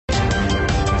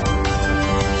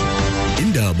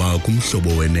Iindaba kumhlobo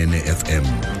wenene FM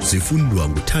zifundwa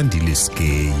nguThandile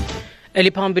Skey.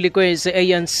 Eliphambili kwezi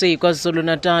ANC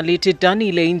KwaZulu-Natal ithi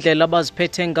idanile yindlela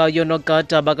abaziphethe ngayo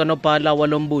oonogada bakanobhala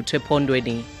walo mbutho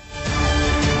ephondweni.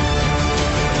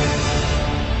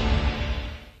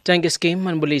 Dangeski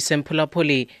manibulise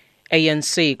mphulaphuli.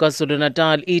 ANC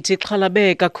KwaZulu-Natal ithi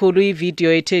xhalabe kakhulu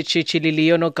ividiyo ethe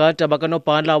tshitshilili oonogada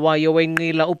bakanobhala wayo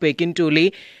wenqila ubheki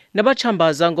ntuli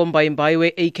nabachambaza ngombayimbayi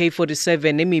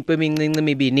we-AK-47 nemipu emincinci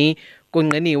mibini.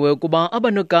 Kunqeniwe ukuba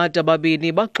abanogada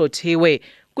babini baxothiwe.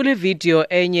 Kule video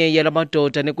enye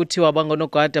yalamadoda nekuthiwa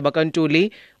bangonogada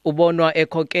bakantuli ubonwa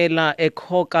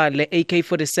ekhoka le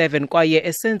AK-47 kwaye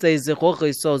esenza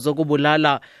izigrogriso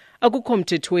zokubulala. Akukho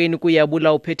mthethweni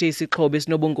kuyabula uphethe isixhobo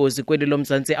esinobungozi kweli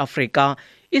loMzantsi Afrika.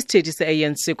 Isithethi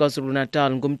se-ANC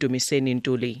KwaZulu-Natal nguMdumiseni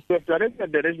Ntuli. We have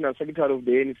directed the regional secretary of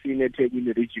the ANC in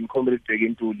the region, Comrade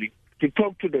Ntuli, to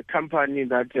talk to the company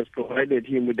that has provided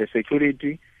him with the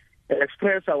security and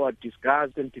express our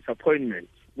disgust and disappointment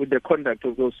with the conduct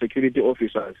of those security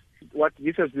officers. What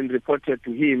this has been reported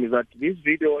to him is that this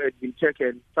video had been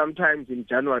taken sometimes in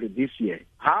January this year.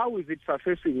 How is it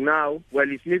surfacing now? Well,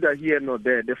 it's neither here nor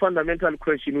there. The fundamental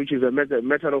question, which is a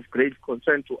matter of great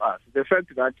concern to us, the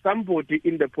fact that somebody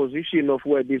in the position of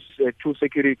where these two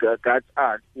security guards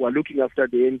are, who are looking after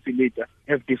the ANC leader,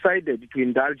 have decided to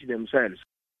indulge themselves.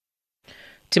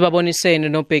 Tibaboniseni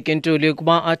nobheki ntuli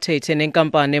ukuba athethe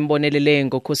nenkampani embonelele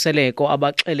ngokhuseleko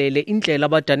abaxelele indlela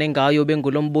abadane ngayo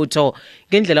bengulombutho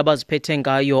ngendlela abaziphethe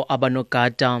ngayo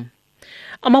abanogada.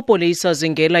 Amapolisa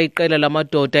zingela iqela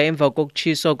lamadoda emva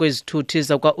kokutshiswa kwezithuthi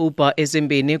zakwa-Uber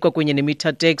ezimbini kwakunye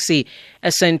nemitha taxi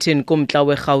eSandton kumntla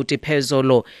weRhawuti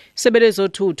phezolo. Isebe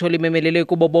lezothutho limemelele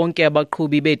kubo bonke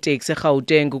abaqhubi beeteksi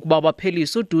eGauteng ukuba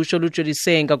baphelise udusho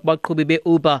olujolisenga kubaqhubi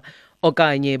be-Uber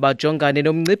okanye bajongane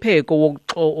nomngcipheko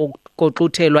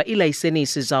wokuxuthelwa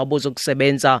ilayisenisi zabo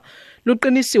zokusebenza.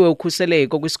 Luqinisiwe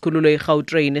ukhuseleko kwisikhululo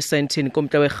eGautrain eSandton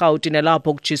kumntla weRhawuti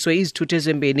nalapho kutshiswe izithuthi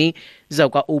ezimbini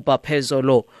zakwa-Uber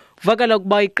phezolo. Kuvakala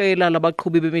ukuba iqela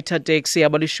labaqhubi bemitha taxi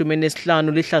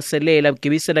abali-15 lihlaselela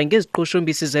bugibisela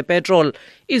ngeziqhushumbisi zepetrol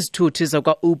izithuthi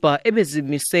zakwa-Uber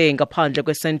ebezimise ngaphandle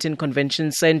kweSandton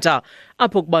Convention Centre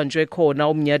apho kubanjwe khona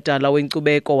umnyhadala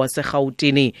wenkcubeko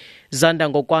waseRhawutini. Zanda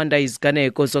ngokwanda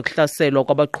iziganeko zokuhlaselwa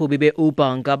kwabaqhubi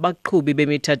be-Uber ngabaqhubi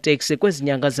bemitha taxi kwezi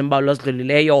nyanga zimbalwa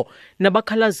ezidlulileyo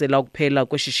nabakhalazela ukuphela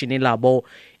kweshishini labo.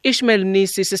 Ishmael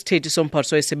Nisi sisithethi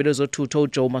somphathiswa wesebe lezothutho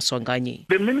uJoe Maswanganyi.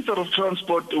 The Minister of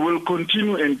Transport will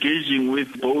continue engaging with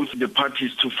both the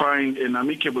parties to find an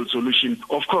amicable solution.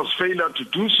 Of course, failure to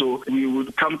do so, we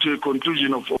would come to a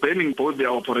conclusion of banning both their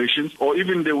operations or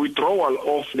even the withdrawal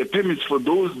of the permits for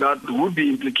those that would be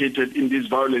implicated in this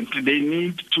violence. They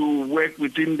need to work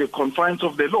within the confines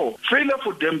of the law. Failure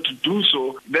for them to do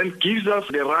so then gives us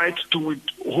the right to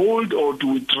withhold or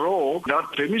to withdraw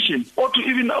that permission or to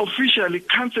even officially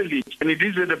cancel it. And it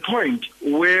is at the point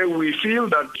where we feel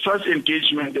that such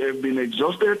engagement have been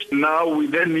exhausted. Now we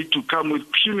then need to come with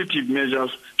punitive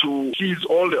measures to seize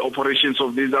all the operations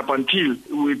of these up until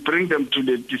we bring them to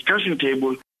the discussion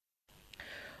table.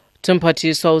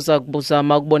 Tumphathiswa uza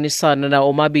kubuzama ukubonisana na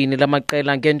omabini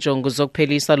lamaqela ngenjongo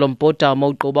zokuphelisa lo mbhodamo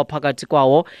uqoba phakathi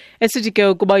kwawo esithi ke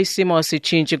ukuba isimo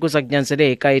asitshintshi kuza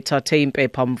kunyanzeleka ethathe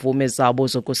impepha mvume zabo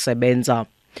zokusebenza.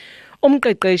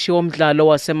 Umqeqeshi womdlalo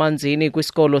wasemanzini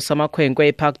kwisikolo samakhwenkwe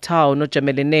eParktown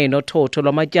ojamelene nothotho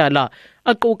lwamatyala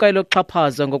aquka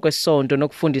elokuxhaphaza ngokwesondo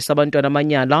nokufundisa abantwana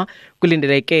amanyala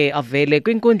kulindeleke avele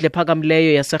kwinkundla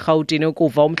ephakamileyo yaseRhawutini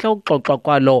ukuva umhla wokuxoxwa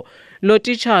kwalo. Lo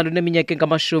titshala uneminyaka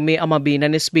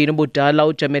engamashumi-22 ubudala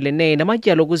ujamelene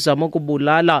namatyala okuzama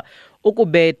ukubulala,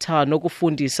 ukubetha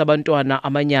nokufundisa abantwana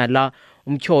amanyala.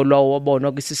 Umtyholwa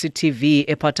wabonwa kwi-CCTV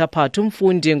ephathaphatha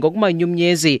umfundi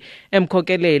ngokumanyumnyezi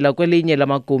emkhokelela kwelinye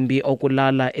lamagumbi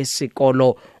okulala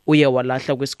esikolo. Uye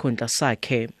walahla kwisikhundla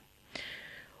sakhe.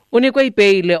 Unikwe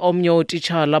ibheyile omnye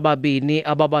otitshala ababini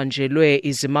ababanjelwe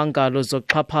izimangalo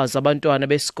zokuxhaphaza abantwana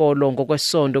besikolo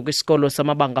ngokwesondo kwisikolo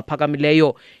samabanga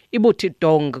aphakamileyo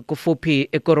iButhidong kufuphi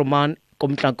eKoroman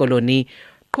kumntla Koloni.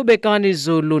 Qhubekani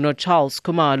Zulu noCharles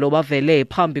Khumalo bavele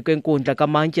phambi kwenkundla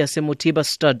kamantyi yaseMutiba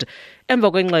Stud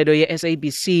emva kwengxelo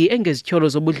ye-SABC engezityholo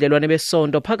zobudlelwane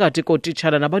besondo phakathi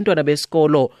kotitshala nabantwana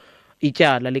besikolo.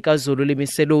 Ityala likaZulu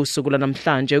limisele usuku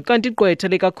lanamhlanje ukanti igqwetha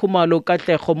likaKhumalo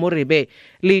Katlego Moribe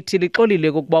lithi lixolile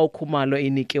ukuba uKhumalo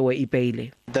inikiwe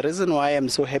ibheyile. The reason why I'm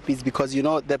so happy is because,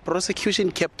 the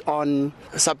prosecution kept on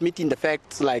submitting the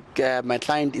facts like my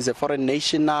client is a foreign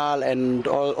national and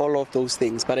all of those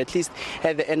things. But at least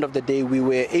at the end of the day, we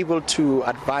were able to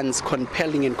advance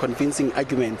compelling and convincing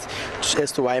arguments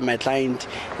as to why my client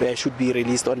should be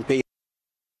released on bail.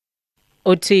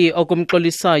 Uthi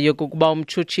okumxolisayo kukuba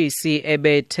umtshutshisi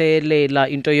ebethelela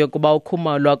into yokuba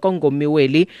ukhumalwa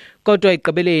kongomiweli kodwa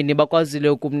ekugqibeleni bakwazile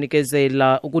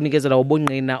ukunikezela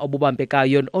ubungqina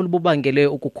obubambekayo olububangele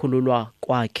ukukhululwa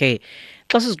kwakhe.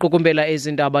 Xa siziqukumbela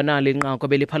ezi ndaba nali nqaku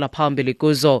beliphala phambili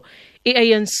kuzo,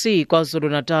 i-ANC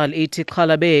KwaZulu-Natal ithi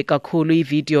xhalabe kakhulu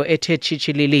ividiyo ethe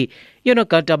tshitshilili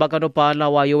yoonogada bakanobhala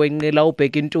wayo wenqila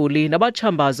ubheka intuli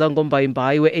nabatshambaza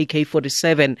ngombayimbayi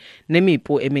we-AK-47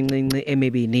 nemipu emincinci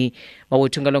emibini.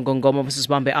 Mawethu ngalo ngongoma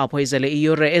masizibambe apho izele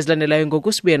iyure ezilandelayo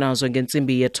ngokusibuye nazo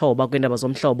ngentsimbi ye-9 kwiindaba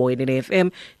zomhlobo wenene FM.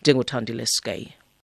 Ndinguthandile Skay.